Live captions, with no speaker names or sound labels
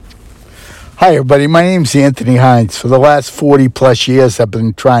Hi, everybody. My name's Anthony Hines. For the last 40 plus years, I've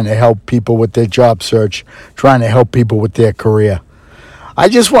been trying to help people with their job search, trying to help people with their career. I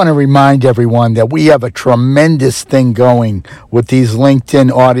just want to remind everyone that we have a tremendous thing going with these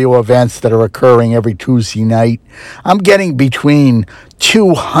LinkedIn audio events that are occurring every Tuesday night. I'm getting between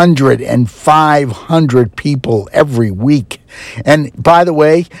 200 and 500 people every week. And by the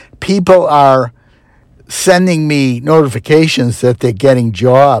way, people are sending me notifications that they're getting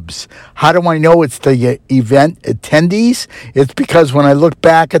jobs. How do I know it's the event attendees? It's because when I look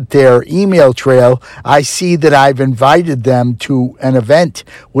back at their email trail, I see that I've invited them to an event,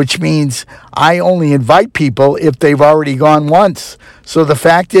 which means I only invite people if they've already gone once. So the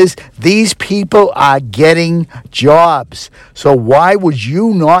fact is, these people are getting jobs. So why would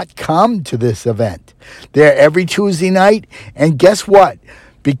you not come to this event? They're every Tuesday night, and guess what?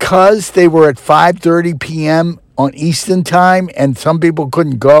 Because they were at 5:30 p.m. on Eastern time and some people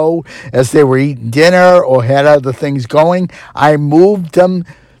couldn't go as they were eating dinner or had other things going, I moved them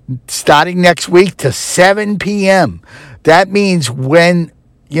starting next week to 7 p.m. That means when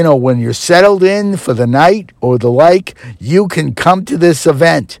you're settled in for the night or the like, you can come to this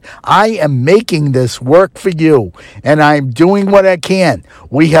event. I am making this work for you, and I'm doing what I can.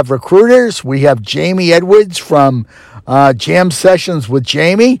 We have recruiters. We have Jamie Edwards from Jam Sessions with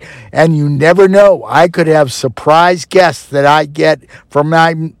Jamie, and you never know. I could have surprise guests that I get from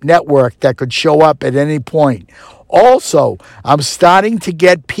my network that could show up at any point. Also, I'm starting to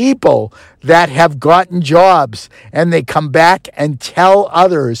get people that have gotten jobs and they come back and tell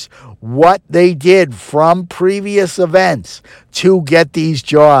others what they did from previous events to get these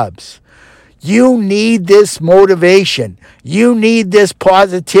jobs. You need this motivation. You need this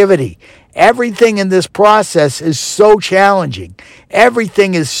positivity. Everything in this process is so challenging.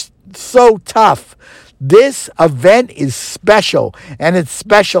 Everything is so tough. This event is special, and it's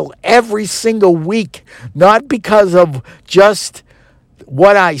special every single week, not because of just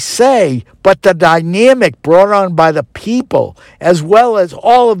what I say, but the dynamic brought on by the people, as well as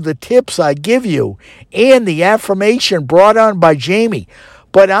all of the tips I give you, and the affirmation brought on by Jamie.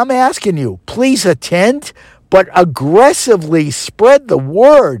 But I'm asking you, please attend, but aggressively spread the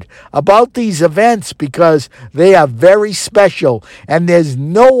word about these events because they are very special, and there's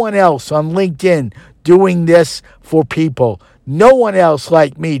no one else on LinkedIn doing this for people. No one else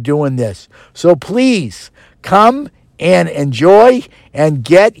like me doing this. So please come and enjoy and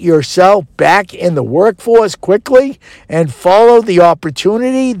get yourself back in the workforce quickly and follow the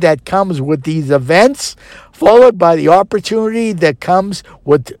opportunity that comes with these events, followed by the opportunity that comes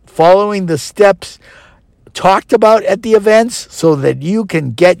with following the steps talked about at the events so that you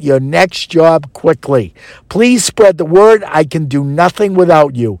can get your next job quickly. Please spread the word. I can do nothing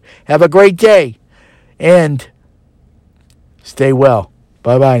without you. Have a great day and stay well.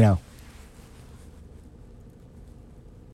 Bye-bye now.